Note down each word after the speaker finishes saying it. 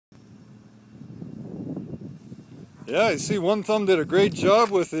Yeah, I see Onethumb did a great job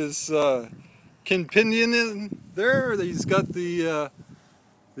with his Kingpin in there. He's got the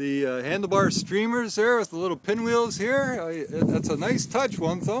handlebar streamers there with the little pinwheels here. That's a nice touch,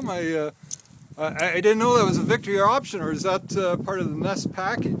 Onethumb. I didn't know that was a victory option, or is that part of the Nest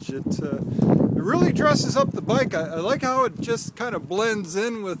package? It really dresses up the bike. I like how it just kind of blends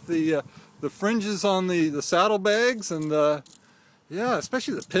in with the fringes on the saddlebags, and yeah,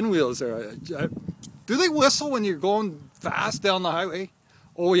 especially the pinwheels there. Do they whistle when you're going fast down the highway?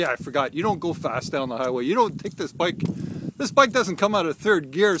 Oh yeah, I forgot. You don't go fast down the highway. You don't take this bike. This bike doesn't come out of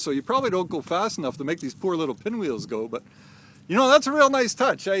third gear, so you probably don't go fast enough to make these poor little pinwheels go. But you know, that's a real nice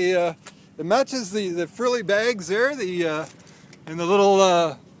touch. It matches the frilly bags there, and the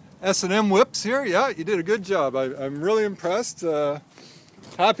little S&M whips here. Yeah, you did a good job. I'm really impressed.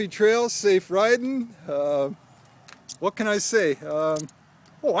 Happy trails, safe riding. What can I say?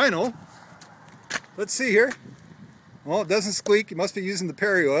 Oh, I know. Let's see here. Well, it doesn't squeak. You must be using the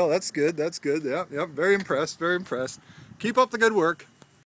Perry oil. That's good. That's good. Yeah, very impressed. Very impressed. Keep up the good work.